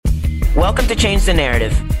Welcome to Change the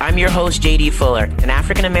Narrative. I'm your host, JD Fuller, an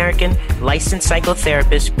African-American, licensed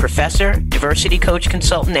psychotherapist, professor, diversity coach,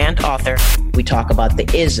 consultant, and author. We talk about the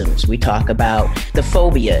isms. We talk about the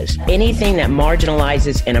phobias, anything that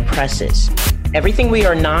marginalizes and oppresses. Everything we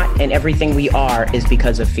are not and everything we are is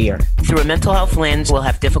because of fear. Through a mental health lens, we'll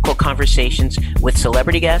have difficult conversations with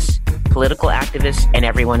celebrity guests, political activists, and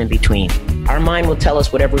everyone in between. Our mind will tell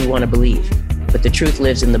us whatever we want to believe, but the truth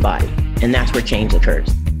lives in the body, and that's where change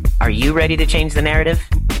occurs. Are you ready to change the narrative?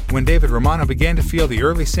 When David Romano began to feel the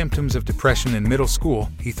early symptoms of depression in middle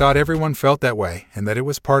school, he thought everyone felt that way and that it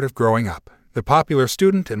was part of growing up. The popular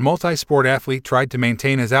student and multi-sport athlete tried to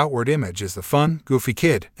maintain his outward image as the fun, goofy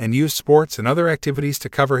kid and used sports and other activities to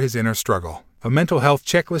cover his inner struggle. A mental health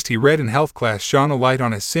checklist he read in health class shone a light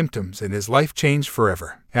on his symptoms, and his life changed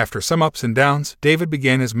forever. After some ups and downs, David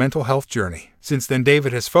began his mental health journey. Since then,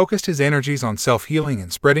 David has focused his energies on self-healing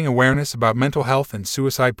and spreading awareness about mental health and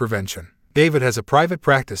suicide prevention. David has a private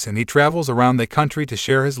practice and he travels around the country to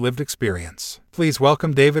share his lived experience. Please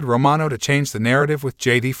welcome David Romano to Change the Narrative with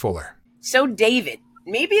J.D. Fuller. So, David,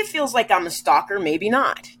 maybe it feels like I'm a stalker, maybe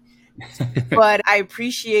not. But I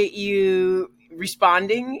appreciate you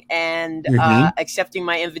responding and accepting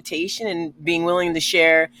my invitation and being willing to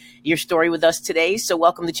share your story with us today. So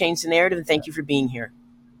welcome to Change the Narrative, and thank you for being here.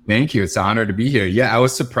 Thank you. It's an honor to be here. Yeah, I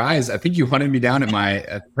was surprised. I think you hunted me down at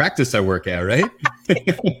my practice I work at, right?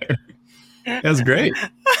 That's great.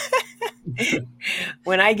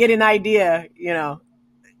 When I get an idea,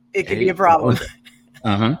 it could be a problem.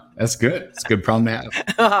 That's good. It's a good problem to have.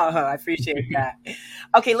 I appreciate that.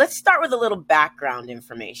 Okay, let's start with a little background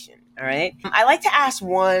information. All right. I like to ask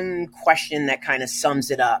one question that kind of sums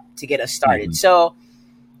it up to get us started. Mm-hmm. So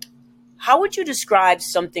how would you describe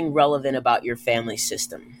something relevant about your family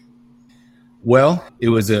system? Well,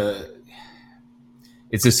 it's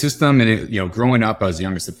a system, and growing up, I was the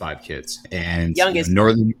youngest of 5 kids, and youngest.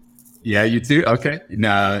 Yeah, you too. Okay.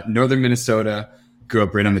 Northern Minnesota. Grew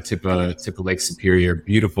up right on the tip of Lake Superior,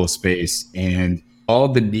 beautiful space, and all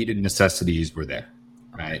the needed necessities were there,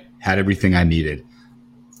 right? Had everything I needed.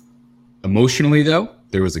 Emotionally, though,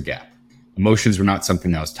 there was a gap. Emotions were not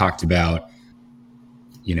something that was talked about.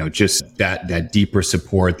 Just that deeper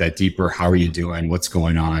support, that deeper, how are you doing? What's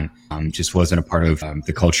going on? Just wasn't a part of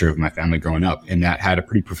the culture of my family growing up. And that had a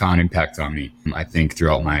pretty profound impact on me, I think,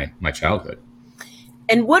 throughout my childhood.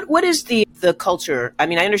 And what is the culture? I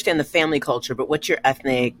mean, I understand the family culture, but what's your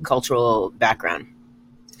ethnic cultural background?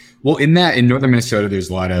 Well, in Northern Minnesota, there's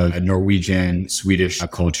a lot of Norwegian, Swedish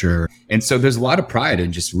culture. And so there's a lot of pride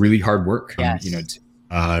and just really hard work. Yes.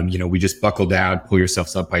 We just buckle down, pull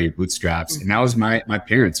yourselves up by your bootstraps. Mm-hmm. And that was my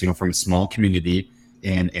parents, from a small community,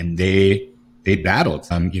 and they battled,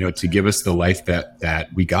 to give us the life that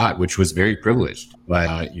we got, which was very privileged.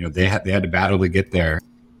 But, they had to battle to get there,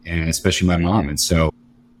 and especially my mom. And so,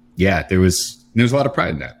 yeah, there was a lot of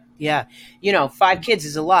pride in that. Yeah. 5 kids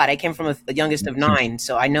is a lot. I came from a youngest of 9.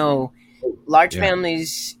 So I know large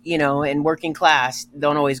families, and working class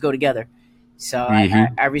don't always go together. So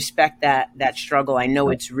I respect that struggle. I know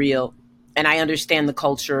it's real. And I understand the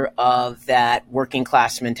culture of that working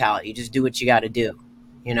class mentality. You just do what you got to do,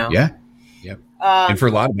 Yeah. Yep. And for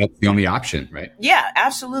a lot of that's the only option, right? Yeah,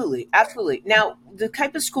 absolutely. Absolutely. Now, the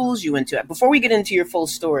type of schools you went to, before we get into your full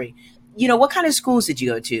story, what kind of schools did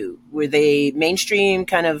you go to? Were they mainstream,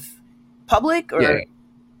 kind of public, or?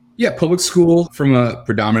 Yeah, public school from a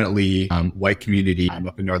predominantly white community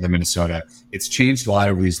up in northern Minnesota. It's changed a lot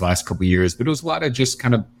over these last couple of years, but it was a lot of just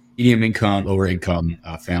kind of medium income, lower income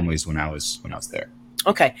families when I was there.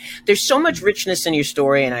 Okay. There's so much richness in your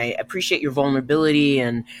story, and I appreciate your vulnerability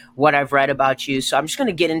and what I've read about you. So I'm just going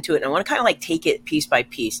to get into it, and I want to kind of take it piece by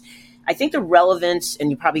piece. I think the relevance, and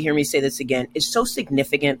you probably hear me say this again, is so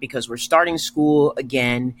significant because we're starting school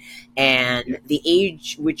again, and the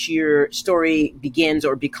age which your story begins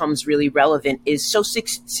or becomes really relevant is so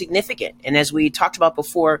significant. And as we talked about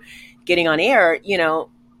before getting on air,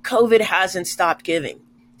 COVID hasn't stopped giving.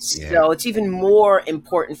 So it's even more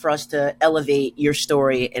important for us to elevate your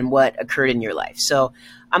story and what occurred in your life. So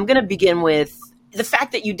I'm going to begin with the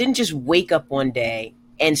fact that you didn't just wake up one day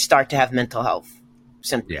and start to have mental health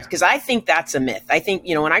symptoms, because I think that's a myth. I think,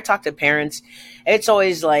 when I talk to parents, it's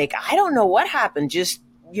always like, I don't know what happened. Just,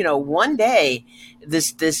 one day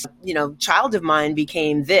this child of mine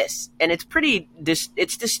became this, and it's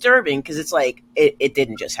it's disturbing because it's like, it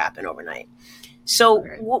didn't just happen overnight. So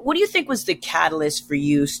what do you think was the catalyst for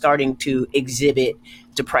you starting to exhibit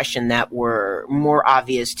depression that were more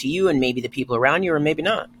obvious to you and maybe the people around you, or maybe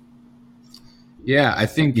not? Yeah, I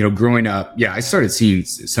think, growing up, I started seeing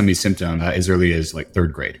some of these symptoms as early as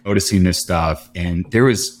 3rd grade, noticing this stuff. And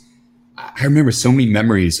I remember so many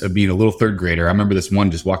memories of being a little third grader. I remember this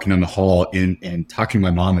one just walking down the hall and talking to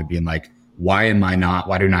my mom and being like, why do I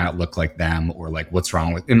not look like them? Or like, what's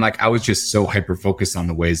wrong with, and like, I was just so hyper focused on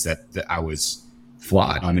the ways that I was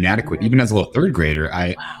flawed, I'm inadequate. Even as a little third grader,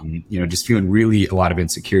 just feeling really a lot of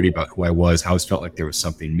insecurity about who I was. I always felt like there was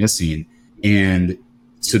something missing. And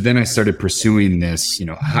so then I started pursuing this,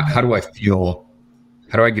 how do I feel?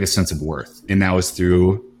 How do I get a sense of worth? And that was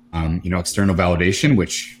through, external validation,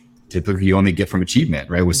 which typically you only get from achievement,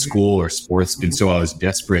 right? With school or sports. And so I was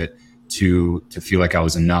desperate to feel like I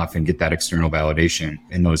was enough and get that external validation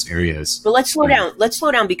in those areas. But let's slow down. Let's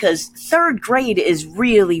slow down, because third grade is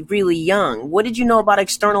really, really young. What did you know about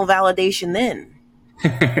external validation then?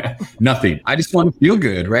 Nothing. I just want to feel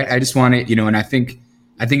good, right? I just want it, and I think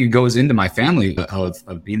it goes into my family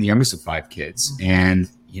of being the youngest of 5 kids. And,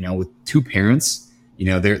 with 2 parents,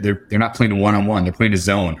 they're not playing a one-on-one, they're playing a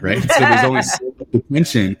zone, right? So there's always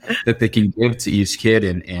attention that they can give to each kid.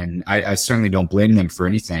 And I certainly don't blame them for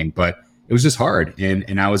anything, but it was just hard.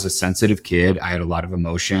 And I was a sensitive kid. I had a lot of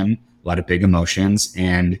emotion, a lot of big emotions.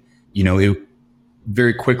 And, it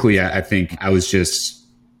very quickly, I think I was just,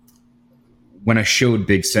 when I showed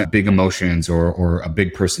big emotions or a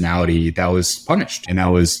big personality, that was punished. And that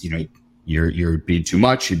was, you're being too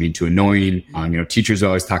much, you're being too annoying. Teachers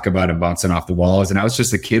always talk about it bouncing off the walls. And I was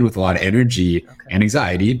just a kid with a lot of energy and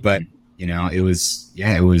anxiety, but it was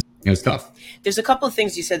tough. There's a couple of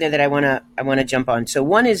things you said there that I want to jump on. So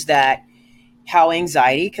one is that how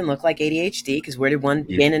anxiety can look like ADHD, because where did one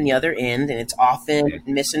begin and the other end? And it's often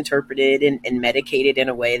misinterpreted and medicated in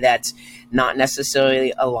a way that's not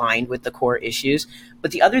necessarily aligned with the core issues.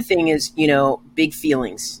 But the other thing is, big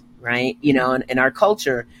feelings, right? In our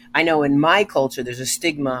culture, I know in my culture, there's a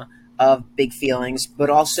stigma of big feelings,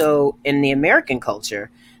 but also in the American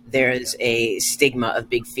culture, there's a stigma of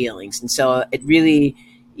big feelings. And so it really,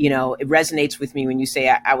 it resonates with me when you say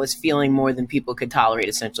I was feeling more than people could tolerate,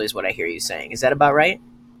 essentially, is what I hear you saying. Is that about right?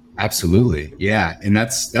 Absolutely. Yeah. And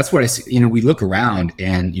that's what I see. We look around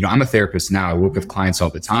and, I'm a therapist now. I work with clients all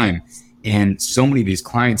the time. And so many of these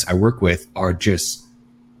clients I work with are just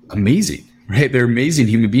amazing, right? They're amazing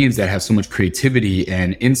human beings that have so much creativity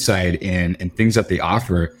and insight and things that they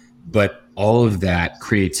offer. But all of that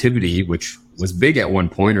creativity, which was big at one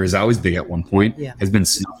point, or is always big at one point, has been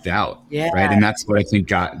snuffed out. Right. And that's what I think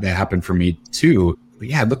that happened for me too. But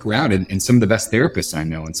yeah, I look around and some of the best therapists I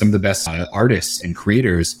know and some of the best artists and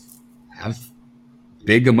creators have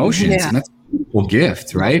big emotions. And that's a beautiful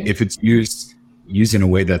gift, right? If it's used in a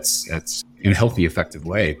way that's in a healthy, effective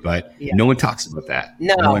way. But no one talks about that.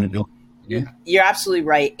 No. You're absolutely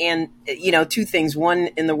right. And, 2 things. One,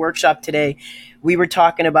 in the workshop today, we were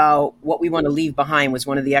talking about what we want to leave behind was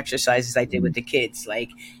one of the exercises I did with the kids. Like,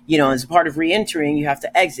 as a part of re-entering, you have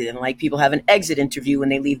to exit. And like people have an exit interview when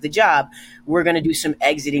they leave the job. We're going to do some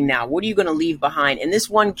exiting now. What are you going to leave behind? And this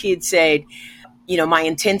one kid said, my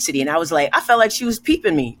intensity. And I was like, I felt like she was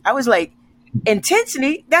peeping me. I was like,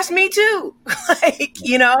 intensity? That's me too.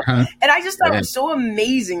 And I just thought it was so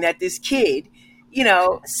amazing that this kid,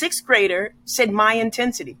 6th grader, said my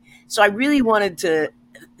intensity. So I really wanted to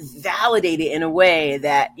validate it in a way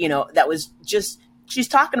that, that was just, she's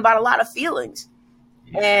talking about a lot of feelings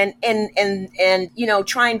and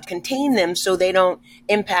try and contain them so they don't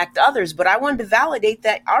impact others. But I wanted to validate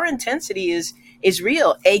that our intensity is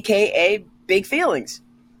real, AKA big feelings.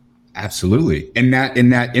 Absolutely. And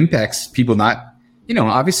that impacts people not,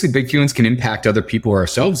 obviously big feelings can impact other people or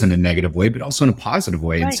ourselves in a negative way, but also in a positive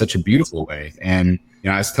way, in such a beautiful way. And, I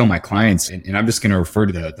always tell my clients, and I'm just going to refer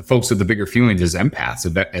to the folks with the bigger feelings as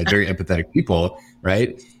empaths, very empathetic people,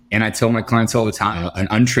 right? And I tell my clients all the time, an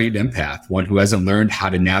untrained empath, one who hasn't learned how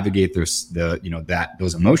to navigate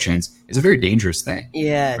those emotions, is a very dangerous thing.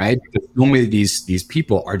 Yeah. Right. Because so many of these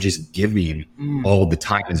people are just giving all the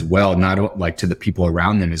time as well, not like to the people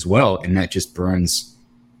around them as well. And that just burns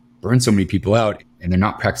so many people out, and they're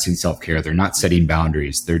not practicing self-care. They're not setting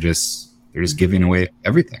boundaries. They're just giving away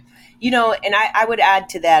everything. And I would add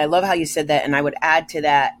to that, I love how you said that. And I would add to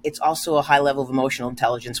that, it's also a high level of emotional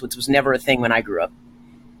intelligence, which was never a thing when I grew up.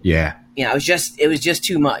 Yeah. It was just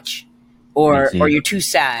too much, or you're too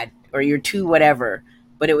sad, or you're too whatever.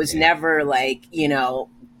 But it was never like, it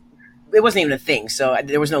wasn't even a thing. So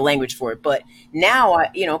there was no language for it. But now,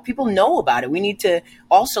 people know about it. We need to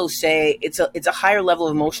also say it's a higher level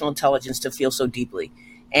of emotional intelligence to feel so deeply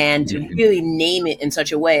and to really name it in such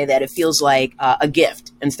a way that it feels like a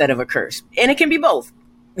gift instead of a curse. And it can be both.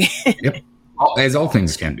 Yep. As all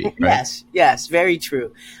things can be. Right? Yes, very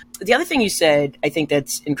true. The other thing you said, I think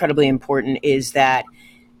that's incredibly important, is that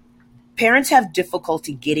parents have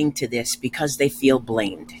difficulty getting to this because they feel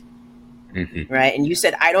blamed. right? And you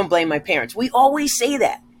said, I don't blame my parents. We always say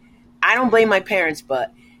that. I don't blame my parents,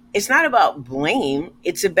 but it's not about blame.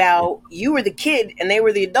 It's about you were the kid and they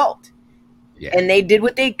were the adult. Yeah. And they did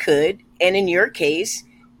what they could. And in your case,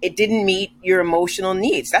 it didn't meet your emotional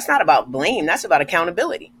needs. That's not about blame. That's about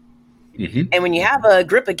accountability. And when you have a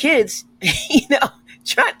group of kids,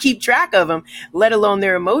 try to keep track of them, let alone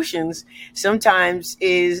their emotions, sometimes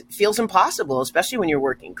feels impossible, especially when you're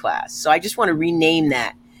working class. So I just want to rename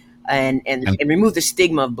that and remove the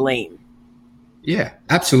stigma of blame. Yeah,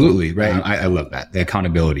 absolutely. Right. I love that. The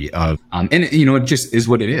accountability of, and it just is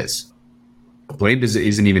what it is. Blame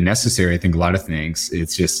isn't even necessary. I think a lot of things,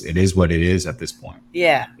 it is what it is at this point.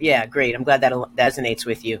 Yeah. Great. I'm glad that resonates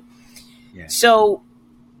with you. Yeah. So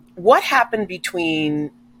what happened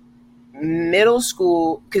between middle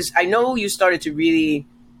school? Because I know you started to really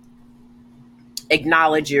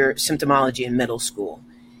acknowledge your symptomology in middle school.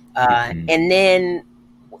 And then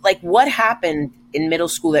what happened in middle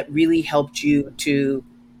school that really helped you to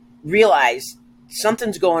realize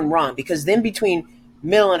something's going wrong? Because then between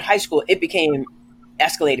middle and high school, it became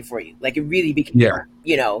escalated for you. It really became,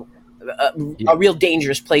 a real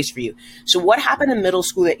dangerous place for you. So what happened in middle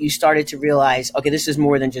school that you started to realize, okay, this is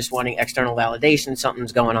more than just wanting external validation.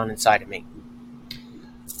 Something's going on inside of me.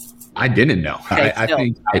 I didn't know. Okay, I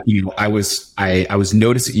think I was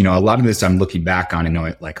noticing, a lot of this I'm looking back on and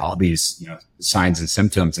knowing all these, signs and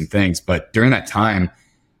symptoms and things. But during that time,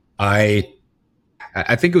 I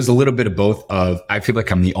think it was a little bit of both of, I feel like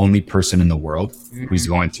I'm the only person in the world who's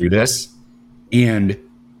going through this. And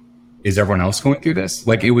is everyone else going through this?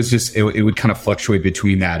 It was just, it would kind of fluctuate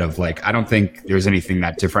between that of I don't think there's anything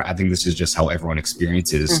that different. I think this is just how everyone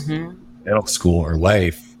experiences middle school or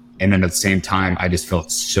life. And then at the same time, I just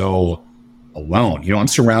felt so alone. I'm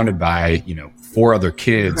surrounded by, 4 other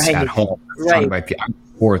kids at home. Surrounded by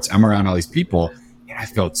sports. I'm around all these people. And I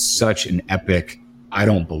felt such an epic, I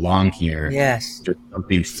don't belong here. Yes. There's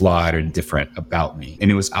something flawed or different about me. And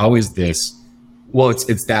it was always this,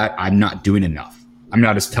 it's that I'm not doing enough. I'm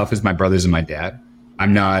not as tough as my brothers and my dad.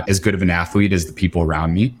 I'm not as good of an athlete as the people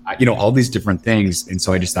around me. All these different things. And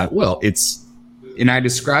so I just thought, and I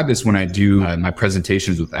describe this when I do my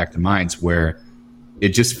presentations with Active Minds, where it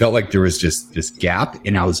just felt like there was just this gap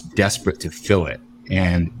and I was desperate to fill it.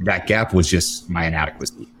 And that gap was just my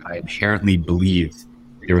inadequacy. I inherently believed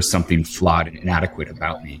there was something flawed and inadequate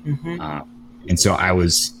about me. And so I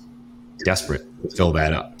was desperate to fill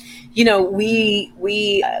that up.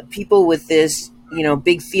 We people with this,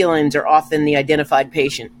 big feelings are often the identified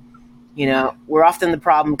patient. We're often the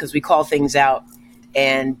problem because we call things out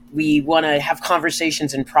and we want to have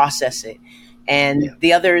conversations and process it. And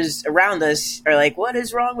the others around us are like, what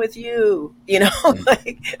is wrong with you?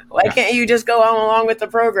 Why can't you just go on along with the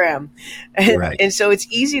program? And so it's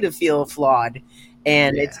easy to feel flawed.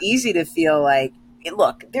 And it's easy to feel like,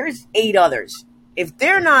 look, there's 8 others. If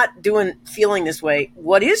they're not feeling this way,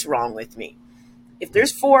 what is wrong with me? If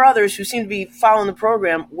there's 4 others who seem to be following the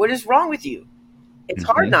program, what is wrong with you? It's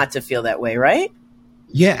hard not to feel that way, right?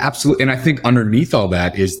 Yeah, absolutely. And I think underneath all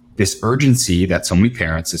that is this urgency that so many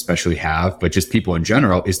parents especially have, but just people in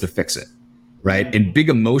general, is to fix it, right? And big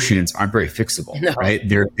emotions aren't very fixable, right?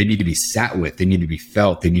 They need to be sat with, they need to be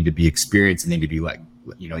felt, they need to be experienced, and they need to be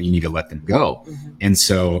you need to let them go. And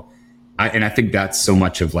so I think that's so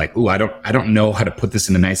much of I don't know how to put this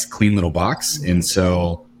in a nice, clean little box. And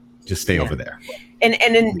so just stay over there. And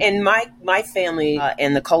in my family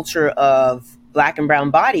and the culture of Black and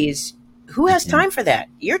brown bodies, who has time for that?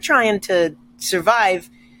 You're trying to survive,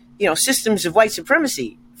 systems of white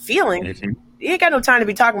supremacy. Feelings, you ain't got no time to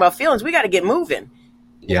be talking about feelings. We got to get moving.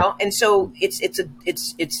 You know, and so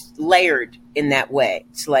it's layered in that way.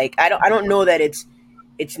 It's I don't know that it's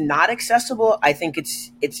not accessible. I think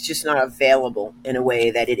it's just not available in a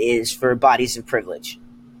way that it is for bodies of privilege.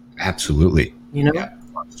 Absolutely. Yeah.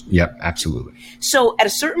 Yep, absolutely. So at a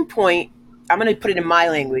certain point, I'm going to put it in my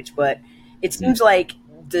language, but it seems like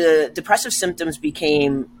the depressive symptoms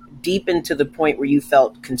became deep into the point where you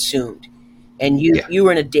felt consumed and you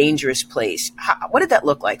were in a dangerous place. What did that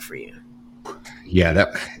look like for you?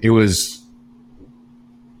 Yeah,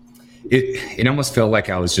 it almost felt like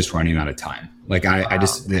I was just running out of time.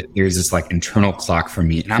 There's this internal clock for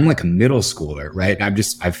me, and I'm like a middle schooler, right? I'm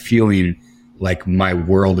feeling like my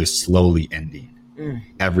world is slowly ending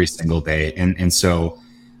every single day. And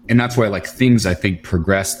that's why things I think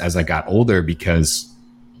progressed as I got older, because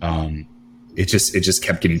it just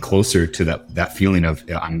kept getting closer to that feeling of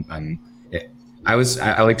I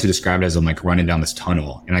like to describe it as I'm running down this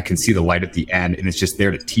tunnel and I can see the light at the end and it's just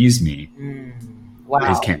there to tease me. Wow. I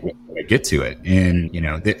just can't get to it. And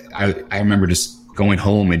I remember just going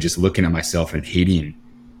home and just looking at myself and hating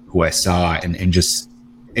who I saw, and just,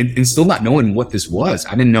 and still not knowing what this was.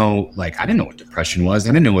 I didn't know what depression was. I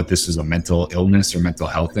didn't know what this was, a mental illness or mental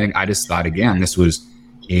health thing. I just thought, again, this was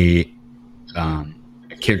a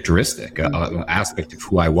characteristic, an aspect of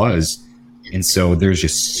who I was. And so there's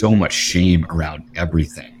just so much shame around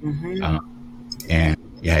everything. And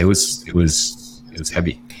yeah, it was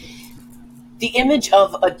heavy. The image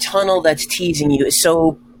of a tunnel that's teasing you is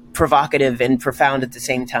so provocative and profound at the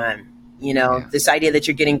same time. This idea that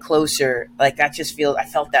you're getting closer, like I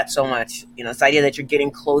felt that so much. This idea that you're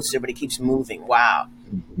getting closer, but it keeps moving. Wow.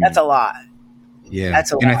 That's a lot. Yeah.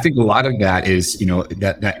 That's a lot. And I think a lot of that is,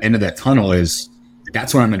 that end of that tunnel is,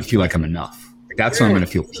 that's when I'm going to feel like I'm enough. That's when I'm going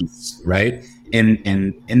to feel peace. Right. And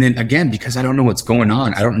then again, because I don't know what's going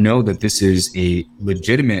on, I don't know that this is a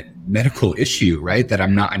legitimate medical issue, right? That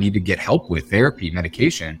I need to get help with therapy,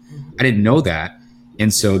 medication. I didn't know that.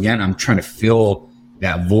 And so again, I'm trying to fill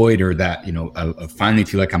that void, or that, finally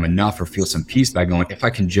feel like I'm enough, or feel some peace by going, if I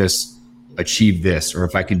can just achieve this, or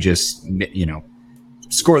if I can just,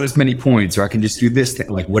 score this many points, or I can just do this thing,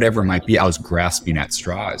 like whatever it might be, I was grasping at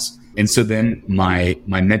straws. And so then my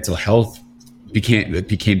mental health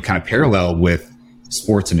became kind of parallel with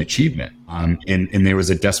sports and achievement. And there was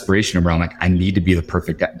a desperation around, like, I need to be the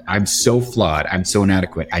perfect, I'm so flawed, I'm so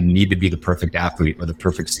inadequate, I need to be the perfect athlete, or the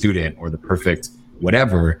perfect student, or the perfect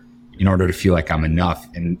whatever, in order to feel like I'm enough.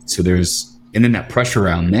 And so and then that pressure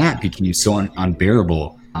around that became so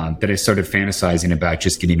unbearable that I started fantasizing about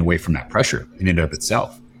just getting away from that pressure in and of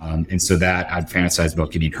itself. And so that I'd fantasize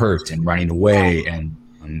about getting hurt and running away. And,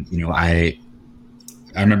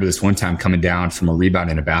 I remember this one time coming down from a rebound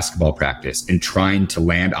in a basketball practice and trying to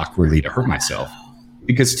land awkwardly to hurt myself.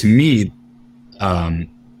 Because to me,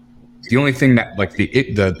 the only thing that, like,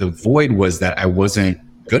 the void was that I wasn't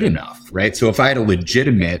good enough, right? So if I had a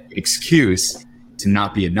legitimate excuse to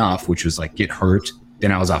not be enough, which was like get hurt,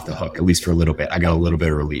 then I was off the hook, at least for a little bit. I got a little bit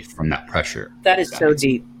of relief from that pressure. That is so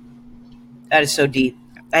deep. That is so deep.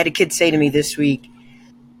 I had a kid say to me this week,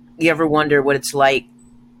 you ever wonder what it's like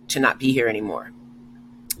to not be here anymore?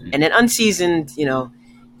 And an unseasoned,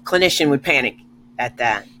 clinician would panic at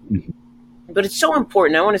that. But it's so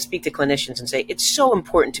important. I want to speak to clinicians and say, it's so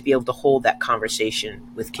important to be able to hold that conversation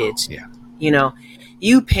with kids.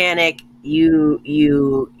 You panic,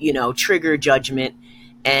 you trigger judgment,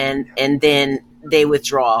 and then they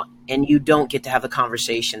withdraw, and you don't get to have a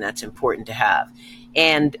conversation that's important to have.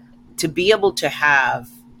 And to be able to have,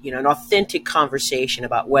 an authentic conversation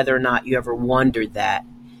about whether or not you ever wondered that,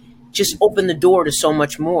 just open the door to so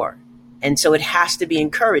much more. And so it has to be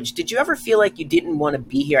encouraged. Did you ever feel like you didn't want to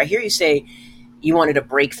be here? I hear you say you wanted a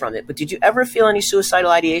break from it, but did you ever feel any suicidal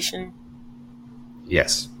ideation?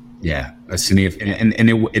 Yes. Yeah.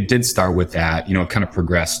 It did start with that, it kind of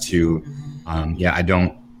progressed to, I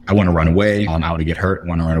want to run away. I want to get hurt. I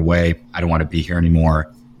want to run away. I don't want to be here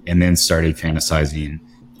anymore. And then started fantasizing.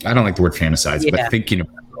 I don't like the word fantasize, but thinking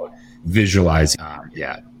about visualizing,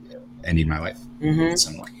 ending my life in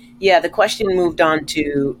some way. Yeah. The question moved on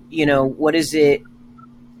to, what do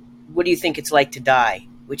you think it's like to die?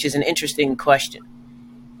 Which is an interesting question,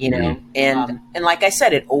 and like I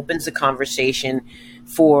said, it opens the conversation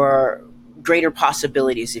for greater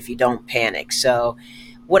possibilities if you don't panic. So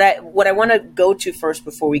what I want to go to first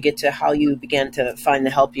before we get to how you began to find the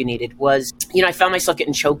help you needed was, I found myself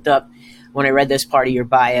getting choked up when I read this part of your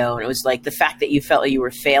bio. And it was like the fact that you felt like you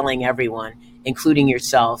were failing everyone, including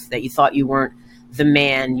yourself, that you thought you weren't the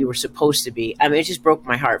man you were supposed to be. I mean, it just broke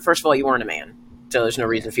my heart. First of all, you weren't a man, so there's no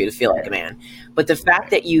reason for you to feel like a man. But the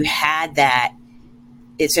fact that you had that,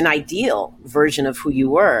 it's an ideal version of who you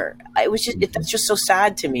were. That's just so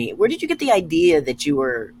sad to me. Where did you get the idea that you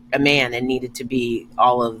were a man and needed to be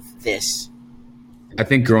all of this? I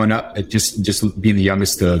think growing up, just being the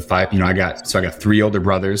youngest of five, I got 3 older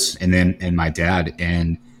brothers and my dad,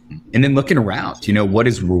 and then looking around, what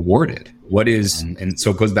is rewarded? What is, and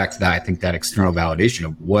so it goes back to that, I think that external validation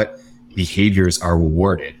of what behaviors are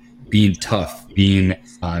rewarded. Being tough,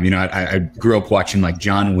 I grew up watching like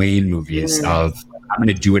John Wayne movies of, I'm going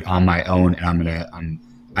to do it on my own, and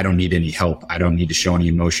I don't need any help. I don't need to show any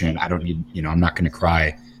emotion. I don't need, I'm not going to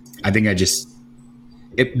cry. I think I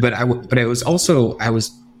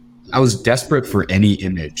was desperate for any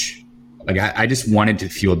image. Like I just wanted to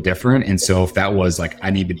feel different. And so if that was like,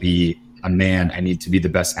 I need to be a man, I need to be the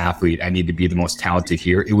best athlete, I need to be the most talented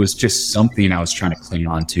here, it was just something I was trying to cling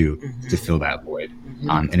on to fill that void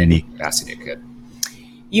in any capacity I could.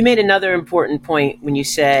 You made another important point when you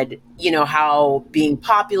said, how being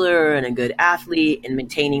popular and a good athlete and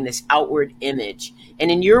maintaining this outward image.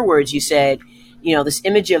 And in your words, you said, this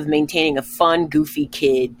image of maintaining a fun, goofy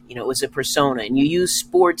kid, was a persona, and you use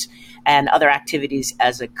sports and other activities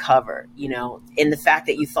as a cover, and the fact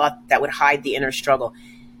that you thought that would hide the inner struggle.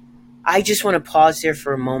 I just want to pause there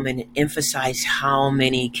for a moment and emphasize how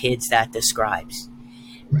many kids that describes.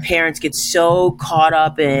 Parents get so caught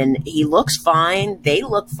up in, he looks fine, they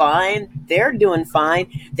look fine, they're doing fine,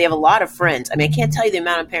 they have a lot of friends. I mean, I can't tell you the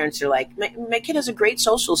amount of parents are like, my kid has a great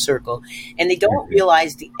social circle, and they don't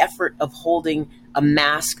realize the effort of holding a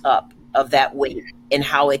mask up of that weight and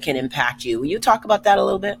how it can impact you. Will you talk about that a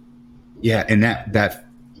little bit? Yeah, and that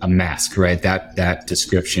a mask, right? That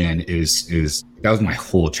description is that was my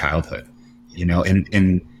whole childhood,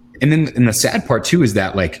 and then the sad part too is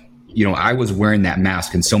that, like, I was wearing that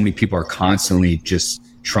mask, and so many people are constantly just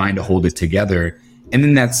trying to hold it together. And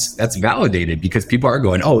then that's validated because people are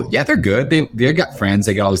going, oh yeah, they're good. They got friends,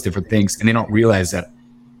 they got all these different things. And they don't realize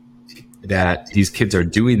that these kids are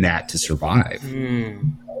doing that to survive.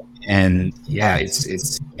 And yeah,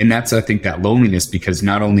 and that's, I think, that loneliness, because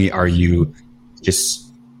not only are you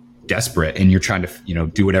just desperate and you're trying to,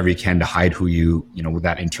 do whatever you can to hide who with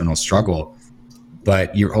that internal struggle,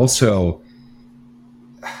 but you're also,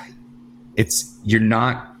 you're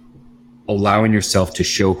not allowing yourself to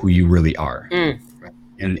show who you really are.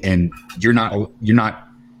 And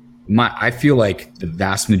I feel like the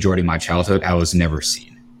vast majority of my childhood, I was never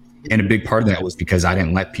seen. And a big part of that was because I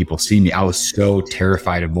didn't let people see me. I was so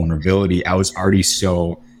terrified of vulnerability. I was already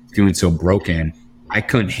feeling so broken. I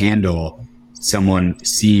couldn't handle someone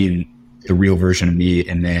seeing the real version of me.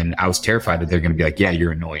 And then I was terrified that they're going to be like, yeah,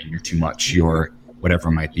 you're annoying, you're too much, you're whatever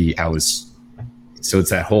it might be. So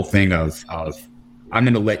it's that whole thing of I'm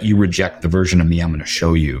going to let you reject the version of me I'm going to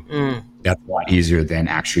show you. That's a lot easier than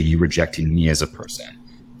actually you rejecting me as a person.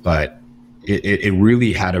 But it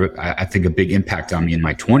really had, I think, a big impact on me in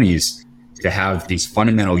my 20s to have these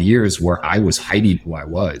fundamental years where I was hiding who I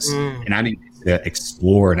was. And I didn't get to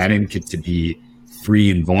explore, and I didn't get to be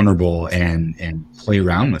free and vulnerable and play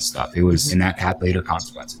around with stuff. It was, and that had later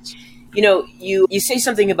consequences. You say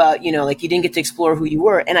something about, like you didn't get to explore who you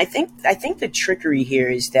were. And I think the trickery here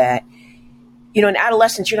is that, in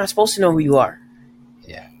adolescence, you're not supposed to know who you are.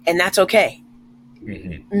 Yeah. And that's okay.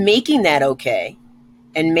 Making that okay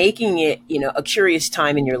and making it, a curious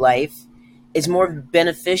time in your life is more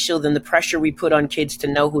beneficial than the pressure we put on kids to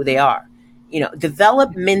know who they are.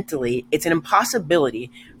 Developmentally, it's an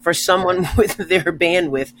impossibility for someone with their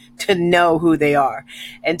bandwidth to know who they are.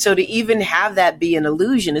 And so to even have that be an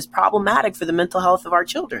illusion is problematic for the mental health of our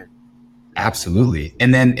children. Absolutely.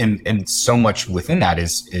 And then, and so much within that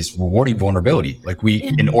is rewarding vulnerability. Like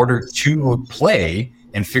in order to play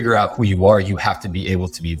and figure out who you are, you have to be able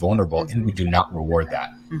to be vulnerable. And we do not reward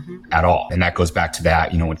that at all. And that goes back to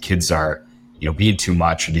that, when kids are, being too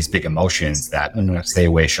much, or these big emotions that stay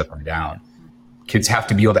away, shut them down. Kids have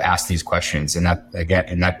to be able to ask these questions. And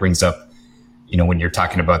that brings up, when you're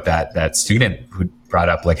talking about that student who brought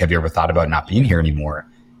up, like, have you ever thought about not being here anymore?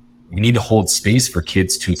 We need to hold space for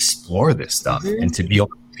kids to explore this stuff and to be able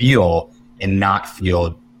to feel and not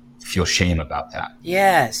feel shame about that.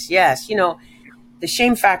 Yes. The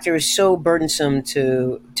shame factor is so burdensome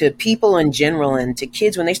to people in general, and to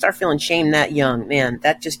kids when they start feeling shame that young. Man,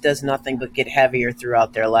 that just does nothing but get heavier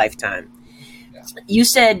throughout their lifetime. Yeah. You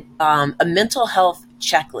said a mental health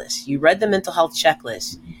checklist. You read the mental health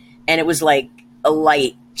checklist, and it was like a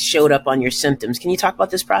light showed up on your symptoms. Can you talk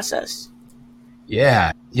about this process?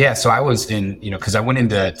 Yeah. So I was in, because I went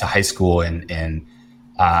into high school and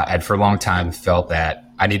I'd for a long time felt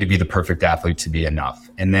that I need to be the perfect athlete to be enough.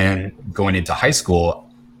 And then going into high school,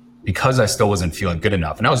 because I still wasn't feeling good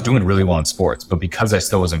enough, and I was doing really well in sports, but because I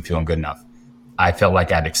still wasn't feeling good enough, I felt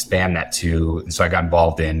like I'd expand that and so I got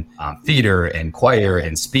involved in theater and choir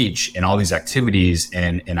and speech and all these activities.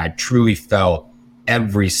 And I truly felt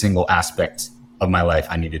every single aspect of my life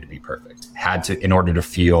I needed to be perfect, in order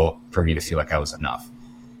for me to feel like I was enough.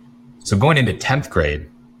 So going into 10th grade,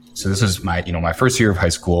 so this is my first year of high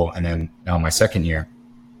school, and then now my second year,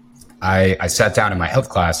 I sat down in my health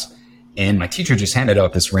class, and my teacher just handed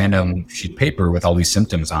out this random sheet of paper with all these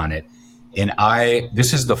symptoms on it. And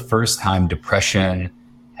this is the first time depression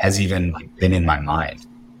has even been in my mind.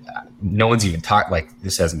 No one's even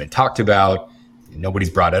this hasn't been talked about. Nobody's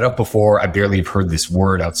brought it up before. I barely have heard this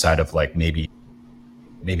word outside of maybe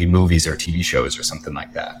movies or TV shows or something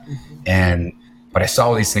like that. But I saw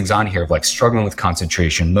all these things on here of struggling with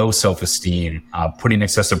concentration, low self-esteem, putting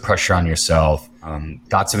excessive pressure on yourself,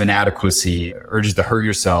 thoughts of inadequacy, urges to hurt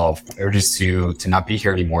yourself, urges to not be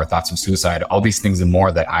here anymore, thoughts of suicide, all these things and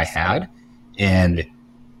more that I had. And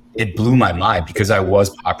it blew my mind because I was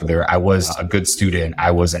popular. I was a good student.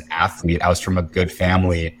 I was an athlete. I was from a good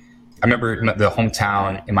family. I remember in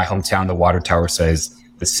my hometown, the water tower says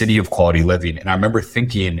the city of quality living. And I remember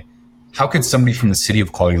thinking, how could somebody from the city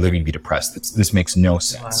of quality living be depressed? This makes no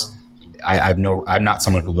sense. Wow. I'm not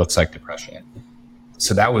someone who looks like depression.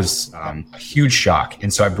 So that was a huge shock.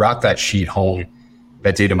 And so I brought that sheet home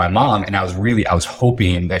that day to my mom, and I was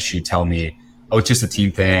hoping that she'd tell me, oh, it's just a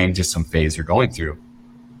teen thing, just some phase you're going through.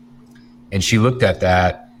 And she looked at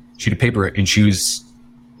that sheet of paper and she was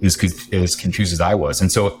as confused as I was.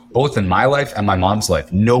 And so both in my life and my mom's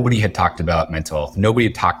life, nobody had talked about mental health. Nobody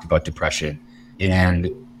had talked about depression. And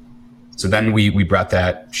so then we brought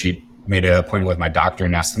that sheet, made an appointment with my doctor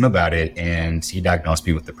and asked him about it. And he diagnosed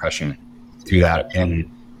me with depression through that. And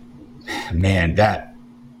man,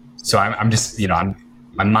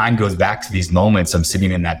 my mind goes back to these moments. I'm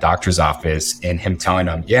sitting in that doctor's office and him telling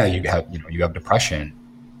him, yeah, you have depression.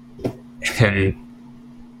 And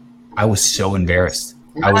I was so embarrassed.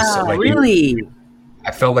 Wow, I was so, like, really?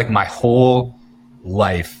 I felt like my whole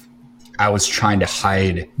life I was trying to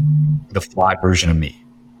hide the flawed version of me,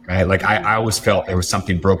 right? Like I always felt there was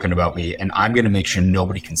something broken about me, and I'm going to make sure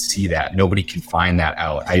nobody can see that. Nobody can find that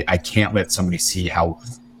out. I can't let somebody see how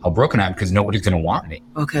broken I am, because nobody's going to want me.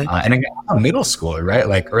 Okay. And again, I'm a middle schooler, right?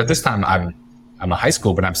 Like, or at this time I'm a high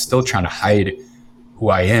school, but I'm still trying to hide who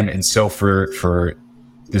I am. And so for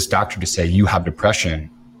this doctor to say, you have depression,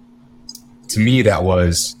 to me, that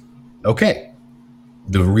was, okay,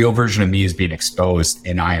 the real version of me is being exposed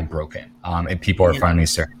and I am broken. And people are finally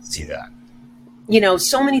starting to see that.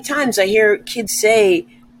 So many times I hear kids say,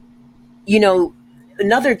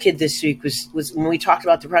 another kid this week was when we talked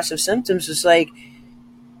about depressive symptoms, was like,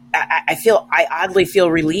 I oddly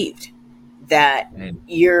feel relieved that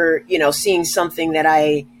you're, seeing something that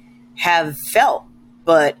I have felt,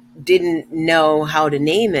 but didn't know how to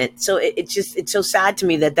name it. So it's so sad to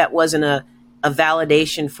me that wasn't a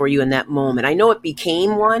validation for you in that moment. I know it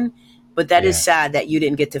became one, but that is sad that you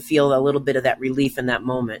didn't get to feel a little bit of that relief in that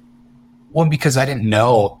moment. Well, because I didn't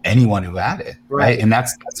know anyone who had it, right? And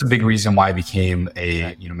that's a big reason why I became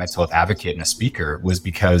a mental health advocate and a speaker, was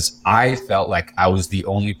because I felt like I was the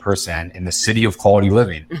only person in the city of quality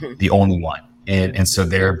living, the only one. And so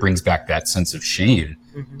there brings back that sense of shame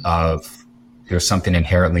of there's something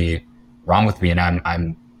inherently wrong with me, and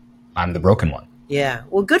I'm the broken one. Yeah.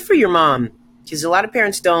 Well, good for your mom, because a lot of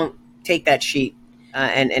parents don't take that sheet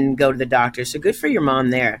and go to the doctor. So good for your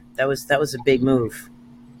mom there. That was a big move.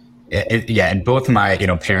 And both of my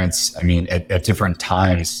parents, I mean, at different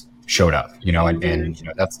times showed up, and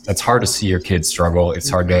that's hard to see your kids struggle. It's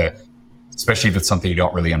hard to, especially if it's something you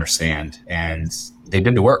don't really understand. And they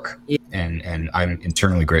did the work, and I'm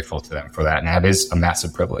internally grateful to them for that. And that is a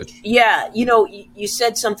massive privilege. Yeah. You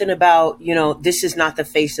said something about, this is not the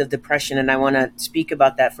face of depression. And I want to speak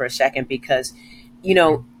about that for a second, because,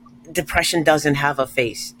 depression doesn't have a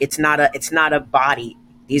face. It's not a body.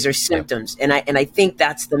 These are symptoms. And I think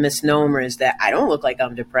that's the misnomer, is that I don't look like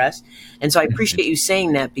I'm depressed. And so I appreciate you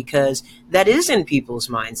saying that, because that is in people's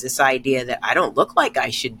minds, this idea that I don't look like I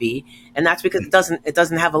should be. And that's because it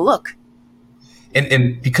doesn't have a look.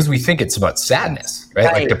 And because we think it's about sadness,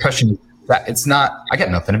 right? Like depression, it's not, I got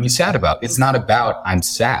nothing to be sad about. It's not about I'm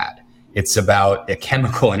sad. It's about a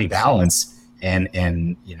chemical imbalance and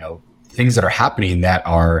things that are happening that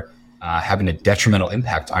are having a detrimental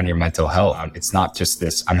impact on your mental health. It's not just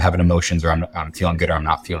this, I'm having emotions, or I'm feeling good, or I'm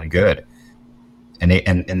not feeling good.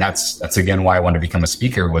 And that's again why I wanted to become a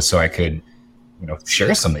speaker, was so I could,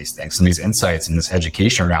 share some of these things, some of these insights and this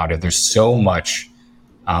education around it. There's so much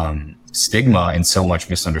stigma and so much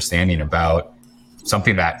misunderstanding about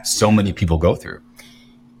something that so many people go through.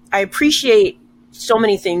 I appreciate so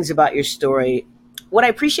many things about your story. What I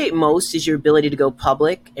appreciate most is your ability to go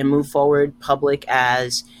public and move forward public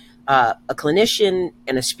as a clinician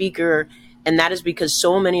and a speaker. And that is because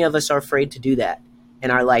so many of us are afraid to do that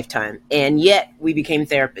in our lifetime. And yet we became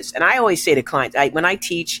therapists. And I always say to clients, when I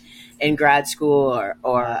teach in grad school,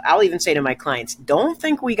 or I'll even say to my clients, don't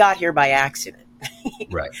think we got here by accident.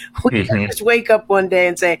 Right. We just wake up one day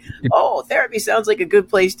and say, oh, therapy sounds like a good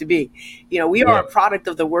place to be. We are a product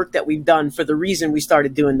of the work that we've done for the reason we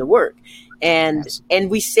started doing the work. And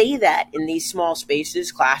we say that in these small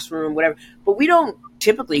spaces, classroom, whatever, but we don't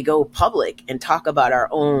typically go public and talk about our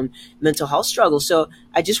own mental health struggles. So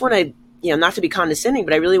I just want to, not to be condescending,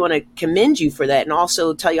 but I really want to commend you for that, and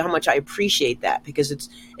also tell you how much I appreciate that, because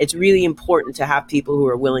it's really important to have people who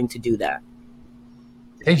are willing to do that.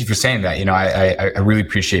 Thank you for saying that. I really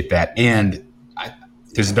appreciate that. And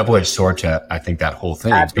there's a double-edged sword to, I think, that whole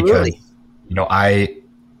thing. Absolutely. Because,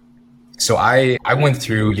 I went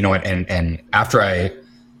through, and after I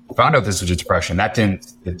found out this was a depression,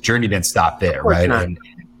 the journey didn't stop there, right?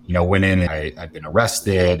 went in and I'd been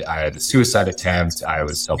arrested. I had a suicide attempt. I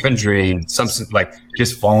was self-injury and like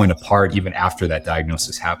just falling apart even after that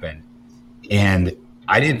diagnosis happened. And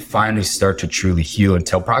I didn't finally start to truly heal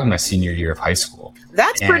until probably my senior year of high school.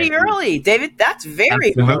 That's pretty early, David. That's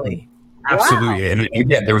very early. Absolutely. Wow. And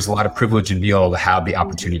again, there was a lot of privilege in being able to have the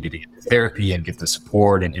opportunity to get therapy and get the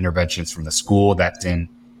support and interventions from the school that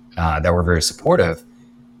were very supportive.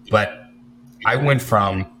 But I went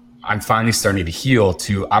from, I'm finally starting to heal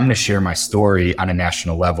to I'm going to share my story on a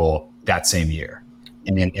national level that same year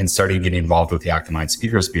and started getting involved with the Active Mind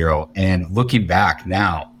Speakers Bureau. And looking back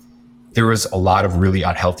now, there was a lot of really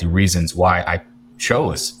unhealthy reasons why I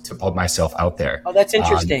chose to put myself out there. Oh, that's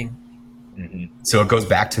interesting. So it goes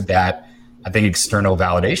back to that, I think, external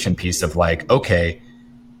validation piece of like, okay,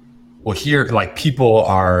 well, here, like, people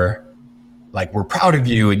are like, we're proud of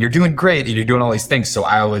you and you're doing great and you're doing all these things. So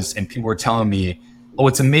and people were telling me, oh,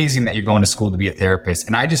 it's amazing that you're going to school to be a therapist.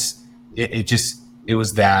 And it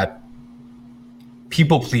was that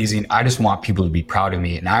people pleasing. I just want people to be proud of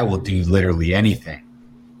me, and I will do literally anything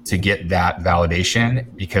to get that validation,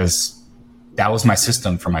 because that was my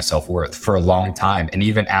system for my self-worth for a long time. And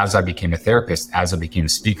even as I became a therapist, as I became a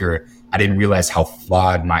speaker, I didn't realize how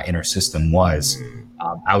flawed my inner system was.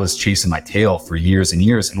 I was chasing my tail for years and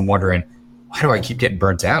years and wondering, why do I keep getting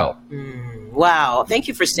burnt out? Wow. Thank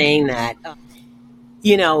you for saying that.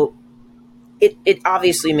 It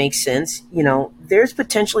obviously makes sense. There's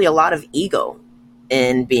potentially a lot of ego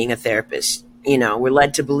in being a therapist. We're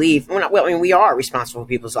led to believe, we are responsible for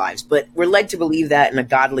people's lives, but we're led to believe that in a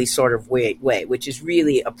godly sort of way, which is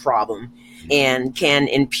really a problem and can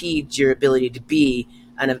impede your ability to be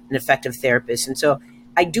an effective therapist. And so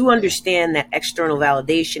I do understand that external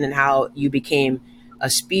validation and how you became a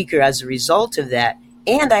speaker as a result of that.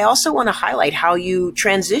 And I also want to highlight how you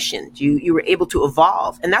transitioned. You were able to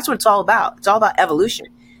evolve. And that's what it's all about. It's all about evolution.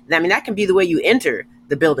 And I mean, that can be the way you enter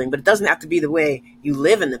the building, but it doesn't have to be the way you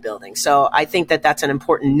live in the building. So I think that that's an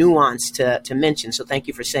important nuance to mention. So thank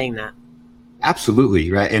you for saying that.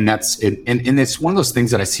 Absolutely. Right. And and it's one of those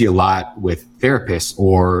things that I see a lot with therapists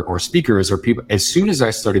or speakers or people. As soon as I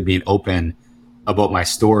started being open about my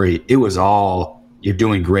story, it was all, you're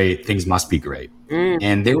doing great. Things must be great.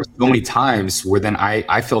 And there were so many times where then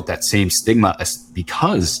I felt that same stigma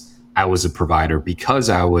because I was a provider, because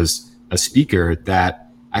I was a speaker, that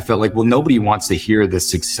I felt like, well, nobody wants to hear the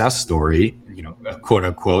success story, quote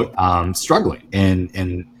unquote, struggling.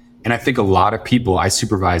 And I think a lot of people, I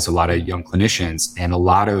supervise a lot of young clinicians, and a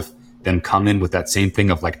lot of them come in with that same thing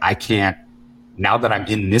of like, now that I'm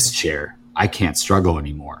in this chair, I can't struggle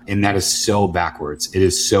anymore. And that is so backwards. It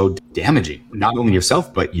is so damaging, not only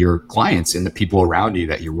yourself, but your clients and the people around you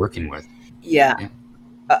that you're working with. Yeah.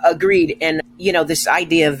 Agreed. And, this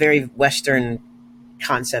idea of very Western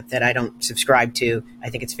concept that I don't subscribe to, I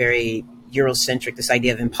think it's very Eurocentric, this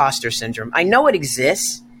idea of imposter syndrome. I know it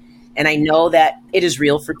exists, and I know that it is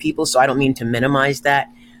real for people, so I don't mean to minimize that,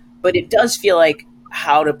 but it does feel like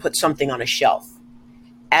how to put something on a shelf,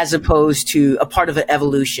 as opposed to a part of an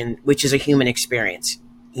evolution, which is a human experience.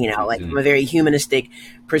 Like from a very humanistic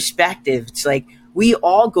perspective, it's like we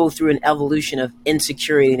all go through an evolution of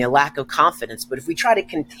insecurity and a lack of confidence. But if we try to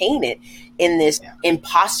contain it in this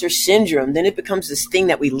imposter syndrome, then it becomes this thing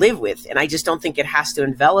that we live with. And I just don't think it has to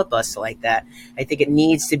envelop us like that. I think it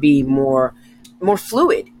needs to be more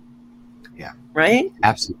fluid. Yeah. Right?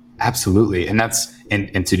 Absolutely. And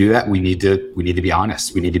and to do that, we need to be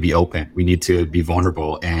honest. We need to be open. We need to be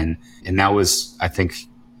vulnerable. And that was, I think,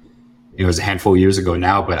 it was a handful of years ago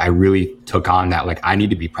now, but I really took on that. Like, I need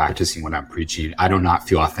to be practicing what I'm preaching. I do not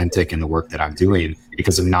feel authentic in the work that I'm doing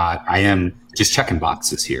because I am just checking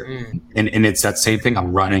boxes here. And it's that same thing.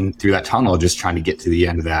 I'm running through that tunnel, just trying to get to the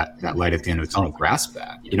end of that light at the end of the tunnel, grasp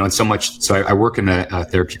that, and so much. So I work in a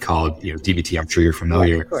therapy called, DBT. I'm sure you're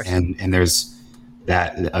familiar. And there's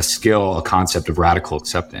a skill, a concept of radical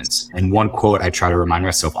acceptance. And one quote I try to remind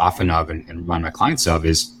myself often of and remind my clients of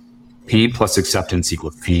is, pain plus acceptance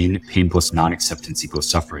equals pain. Pain plus non-acceptance equals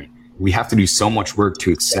suffering. We have to do so much work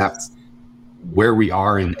to accept where we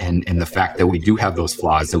are and the fact that we do have those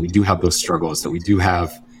flaws, that we do have those struggles, that we do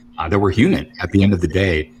have, that we're human at the end of the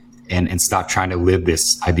day, and stop trying to live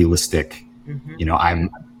this idealistic, I'm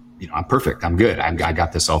perfect. I'm good. I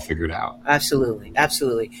got this all figured out. Absolutely.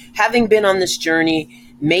 Absolutely. Having been on this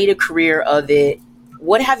journey, made a career of it,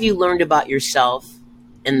 what have you learned about yourself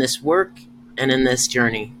in this work and in this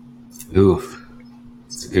journey? Ooh,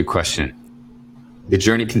 it's a good question. The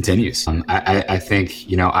journey continues. I think,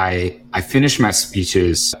 I finished my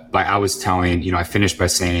speeches I finished by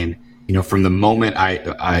saying, from the moment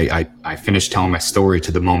I finished telling my story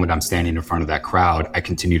to the moment I'm standing in front of that crowd, I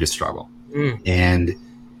continue to struggle. And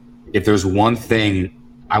if there's one thing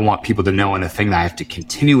I want people to know, and the thing that I have to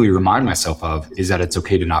continually remind myself of, is that it's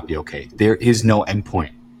okay to not be okay. There is no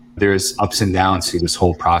endpoint. There's ups and downs through this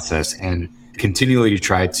whole process, and continually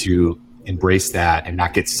try to embrace that and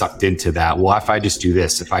not get sucked into that. Well, if I just do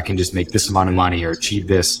this, if I can just make this amount of money or achieve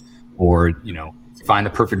this, or, find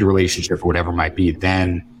the perfect relationship or whatever it might be,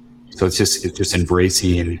 then, so it's just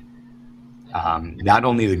embracing not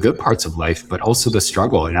only the good parts of life, but also the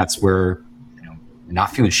struggle. And that's where,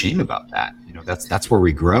 not feeling shame about that. That's where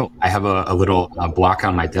we grow. I have a little block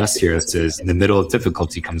on my desk here that says, in the middle of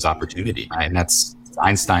difficulty comes opportunity. Right? And that's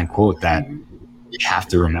Einstein quote that you have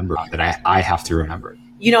to remember, that I have to remember.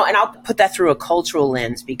 And I'll put that through a cultural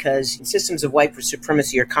lens, because systems of white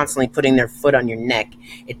supremacy are constantly putting their foot on your neck.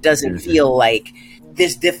 It doesn't feel like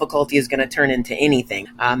this difficulty is going to turn into anything,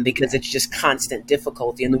 because it's just constant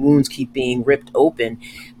difficulty and the wounds keep being ripped open.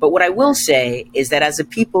 But what I will say is that as a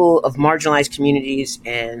people of marginalized communities,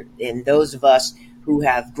 and those of us who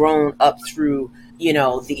have grown up through,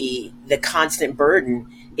 the constant burden,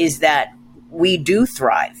 is that we do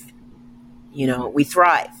thrive. We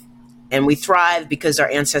thrive. And we thrive because our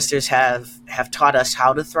ancestors have taught us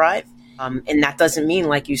how to thrive. And that doesn't mean,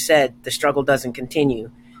 like you said, the struggle doesn't continue.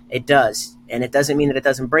 It does. And it doesn't mean that it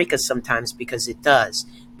doesn't break us sometimes, because it does.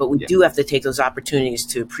 But we do have to take those opportunities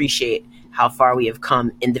to appreciate how far we have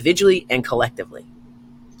come individually and collectively.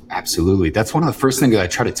 Absolutely. That's one of the first things that I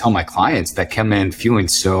try to tell my clients that come in feeling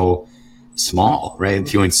so small, right? And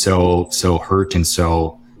feeling so hurt and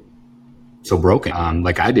so broken,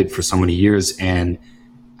 like I did for so many years. And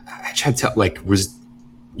I try to tell,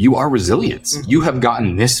 you are resilient. Mm-hmm. You have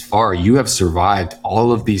gotten this far. You have survived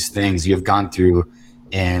all of these things you have gone through,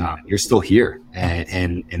 and you're still here.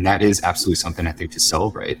 And that is absolutely something I think to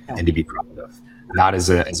celebrate and to be proud of, not as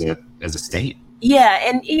a stain.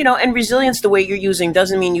 Yeah. And resilience, the way you're using,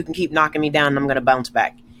 doesn't mean you can keep knocking me down and I'm going to bounce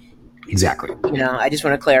back. Exactly. I just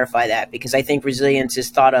want to clarify that, because I think resilience is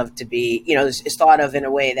thought of to be, is thought of in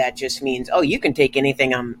a way that just means, oh, you can take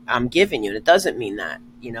anything I'm giving you. And it doesn't mean that,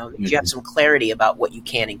 you have some clarity about what you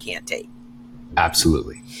can and can't take.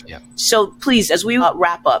 Absolutely. Yeah. So please, as we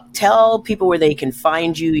wrap up, tell people where they can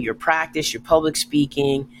find you, your practice, your public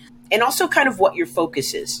speaking, and also kind of what your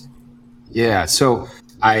focus is. Yeah. So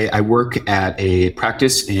I work at a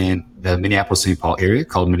practice in the Minneapolis-St. Paul area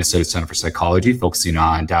called Minnesota Center for Psychology, focusing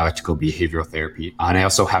on dialectical behavioral therapy. And I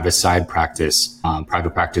also have a side practice,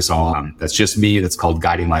 private practice, that's just me, that's called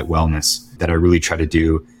Guiding Light Wellness, that I really try to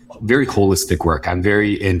do very holistic work. I'm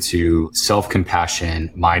very into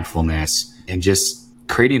self-compassion, mindfulness, and just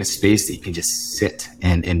creating a space that you can just sit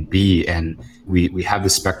and be. And we have the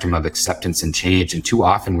spectrum of acceptance and change. And too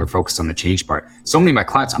often we're focused on the change part. So many of my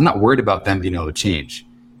clients, I'm not worried about them being able to change.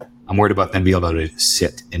 I'm worried about them being able to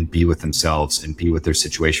sit and be with themselves and be with their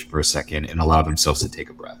situation for a second and allow themselves to take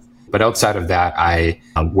a breath. But outside of that, I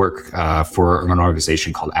work for an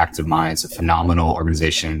organization called Active Minds, a phenomenal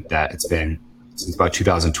organization that it's been since about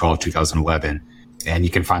 2012, 2011. And you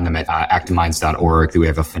can find them at activeminds.org. We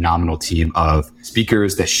have a phenomenal team of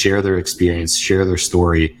speakers that share their experience, share their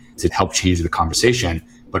story to help change the conversation.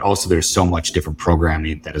 But also there's so much different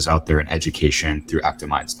programming that is out there in education through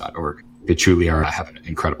activeminds.org. They truly have an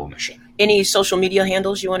incredible mission. Any social media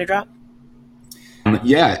handles you want to drop?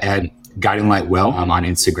 And Guiding Light Well. I'm on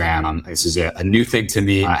Instagram. This is a new thing to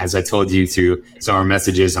me. As I told you through some of our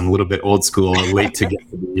messages, I'm a little bit old school, late to get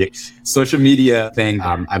to the social media thing.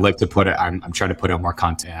 I'd like to put it, I'm trying to put out more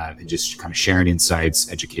content and just kind of sharing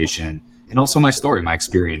insights, education, and also my story, my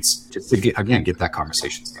experience, just to get that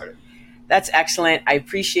conversation started. That's excellent. I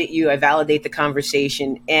appreciate you. I validate the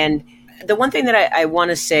conversation. And the one thing that I want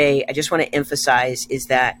to say, I just want to emphasize, is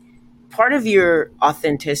that part of your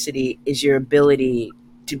authenticity is your ability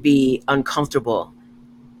to be uncomfortable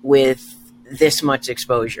with this much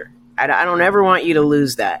exposure. I don't ever want you to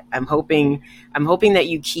lose that. I'm hoping that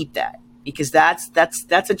you keep that, because that's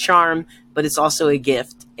a charm, but it's also a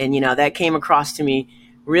gift. And, that came across to me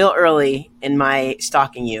real early in my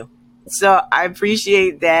stalking you. So I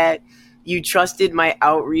appreciate that you trusted my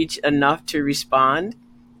outreach enough to respond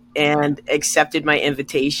and accepted my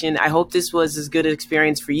invitation. I hope this was as good an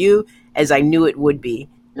experience for you as I knew it would be.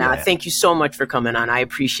 Now, Thank you so much for coming on. I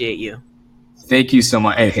appreciate you. Thank you so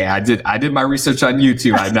much. Hey, I did my research on you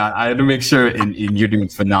too. I had to make sure, and you're doing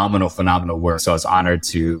phenomenal work. So I was honored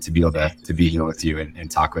to be able to be here with you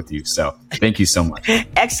and talk with you. So thank you so much.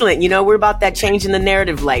 Excellent. We're about that change in the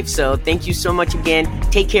narrative life. So thank you so much again.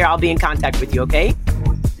 Take care. I'll be in contact with you. Okay.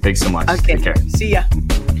 Thanks so much. Okay. Take care. See ya.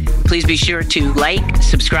 Please be sure to like,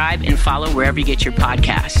 subscribe, and follow wherever you get your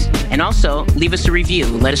podcasts. And also, leave us a review.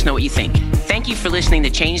 Let us know what you think. Thank you for listening to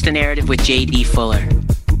Change the Narrative with J.D. Fuller.